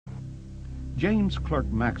James Clerk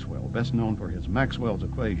Maxwell, best known for his Maxwell's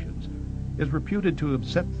equations, is reputed to have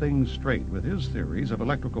set things straight with his theories of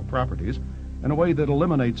electrical properties in a way that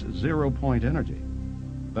eliminates zero-point energy.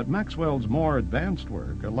 But Maxwell's more advanced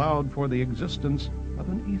work allowed for the existence of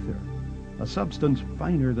an ether, a substance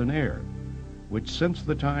finer than air, which since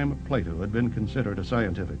the time of Plato had been considered a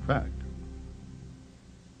scientific fact.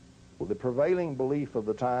 The prevailing belief of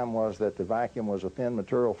the time was that the vacuum was a thin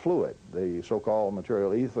material fluid, the so-called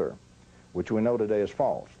material ether, which we know today is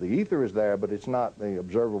false. The ether is there, but it's not the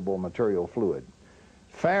observable material fluid.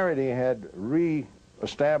 Faraday had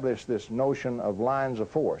re-established this notion of lines of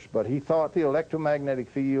force, but he thought the electromagnetic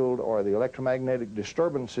field or the electromagnetic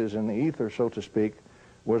disturbances in the ether, so to speak,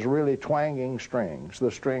 was really twanging strings. The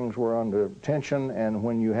strings were under tension, and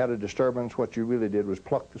when you had a disturbance, what you really did was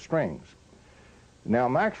pluck the strings. Now,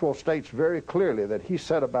 Maxwell states very clearly that he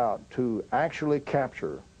set about to actually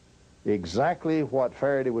capture exactly what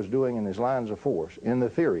Faraday was doing in his lines of force in the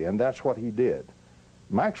theory, and that's what he did.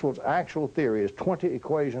 Maxwell's actual theory is 20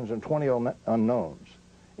 equations and 20 unknowns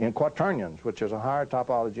in quaternions, which is a higher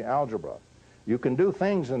topology algebra. You can do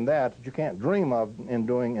things in that you can't dream of in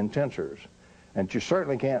doing in tensors, and you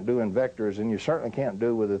certainly can't do in vectors, and you certainly can't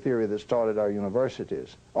do with the theory that's taught at our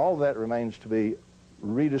universities. All that remains to be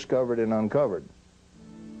rediscovered and uncovered.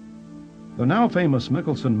 The now famous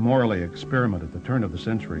Michelson-Morley experiment at the turn of the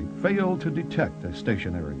century failed to detect a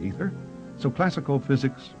stationary ether, so classical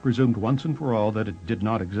physics presumed once and for all that it did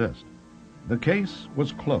not exist. The case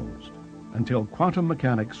was closed until quantum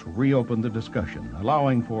mechanics reopened the discussion,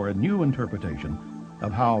 allowing for a new interpretation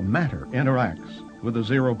of how matter interacts with a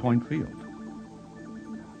zero-point field.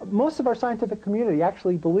 Most of our scientific community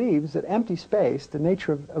actually believes that empty space, the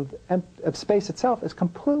nature of space itself, is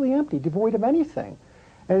completely empty, devoid of anything.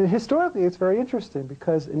 And historically, it's very interesting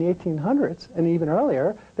because in the 1800s and even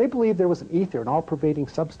earlier, they believed there was an ether, an all-pervading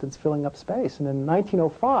substance filling up space. And in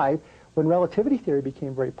 1905, when relativity theory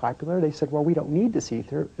became very popular, they said, well, we don't need this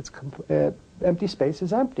ether. Empty space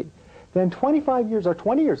is empty. Then 25 years or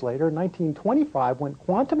 20 years later, in 1925, when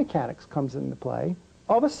quantum mechanics comes into play,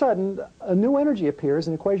 all of a sudden, a new energy appears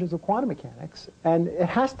in equations of quantum mechanics, and it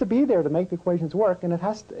has to be there to make the equations work, and it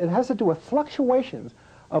has to do with fluctuations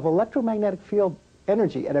of electromagnetic field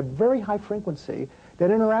energy at a very high frequency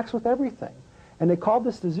that interacts with everything. And they called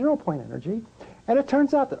this the zero-point energy, and it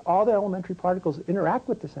turns out that all the elementary particles interact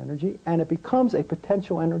with this energy, and it becomes a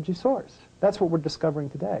potential energy source. That's what we're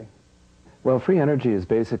discovering today. Well, free energy is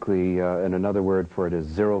basically, and another word for it is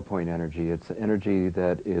zero-point energy. It's energy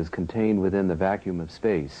that is contained within the vacuum of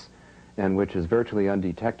space and which is virtually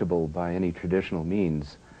undetectable by any traditional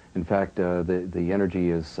means. In fact, the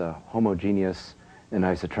energy is homogeneous and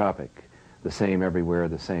isotropic, the same everywhere,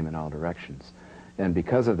 the same in all directions. And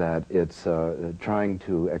because of that, it's trying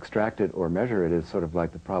to extract it or measure it is sort of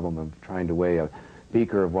like the problem of trying to weigh a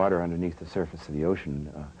beaker of water underneath the surface of the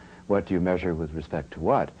ocean. What do you measure with respect to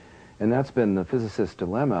what? And that's been the physicist's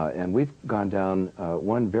dilemma, and we've gone down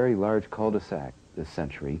one very large cul-de-sac this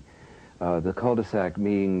century. The cul-de-sac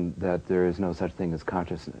meaning that there is no such thing as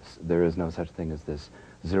consciousness. There is no such thing as this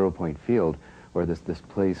zero-point field or this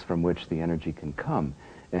place from which the energy can come.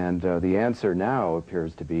 And the answer now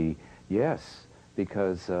appears to be yes,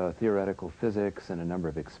 because theoretical physics and a number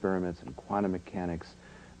of experiments in quantum mechanics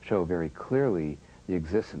show very clearly the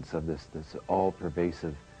existence of this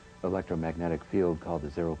all-pervasive electromagnetic field called the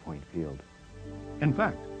zero-point field. In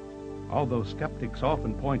fact, although skeptics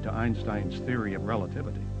often point to Einstein's theory of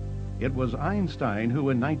relativity, it was Einstein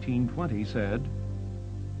who in 1920 said,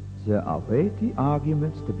 "There are weighty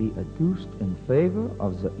arguments to be adduced in favor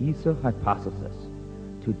of the ether hypothesis.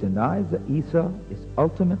 To deny the ether is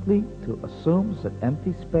ultimately to assume that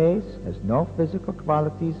empty space has no physical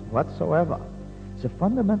qualities whatsoever. The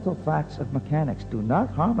fundamental facts of mechanics do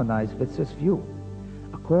not harmonize with this view.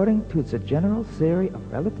 According to the general theory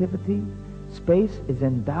of relativity, space is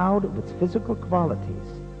endowed with physical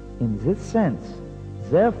qualities. In this sense,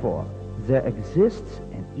 therefore, there exists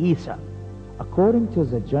an ether. According to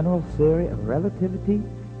the general theory of relativity,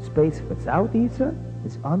 space without ether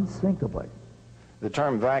is unthinkable." The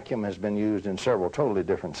term vacuum has been used in several totally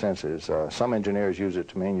different senses. Some engineers use it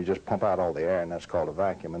to mean you just pump out all the air, and that's called a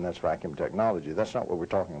vacuum, and that's vacuum technology. That's not what we're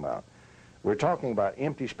talking about. We're talking about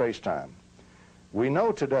empty space-time. We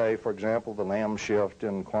know today, for example, the Lamb shift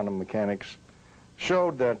in quantum mechanics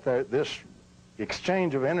showed that this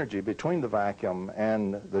exchange of energy between the vacuum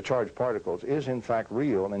and the charged particles is in fact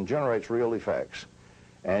real and generates real effects.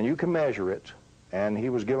 And you can measure it, and he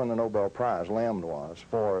was given the Nobel Prize, Lamb was,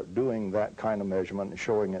 for doing that kind of measurement and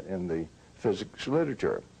showing it in the physics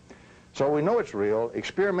literature. So we know it's real.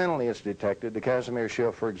 Experimentally it's detected. The Casimir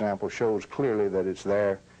shift, for example, shows clearly that it's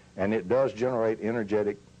there, and it does generate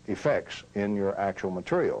energetic effects in your actual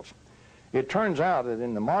materials. It turns out that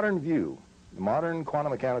in the modern view, the modern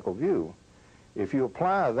quantum mechanical view, if you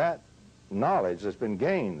apply that knowledge that's been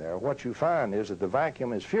gained there, what you find is that the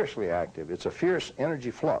vacuum is fiercely active. It's a fierce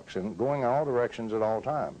energy flux and going in all directions at all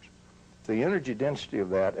times. The energy density of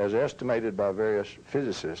that, as estimated by various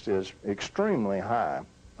physicists, is extremely high.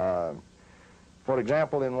 For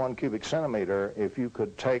example, in 1 cubic centimeter, if you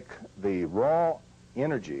could take the raw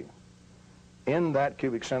energy in that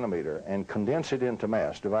cubic centimeter and condense it into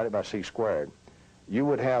mass, divided by c squared, you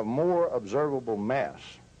would have more observable mass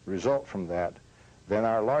result from that than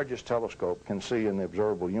our largest telescope can see in the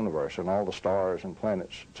observable universe and all the stars and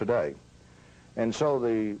planets today. And so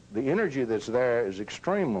the energy that's there is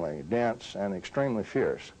extremely dense and extremely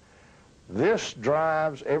fierce. This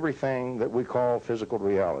drives everything that we call physical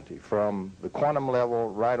reality, from the quantum level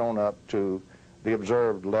right on up to the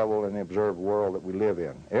observed level and the observed world that we live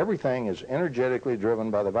in. Everything is energetically driven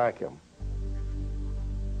by the vacuum.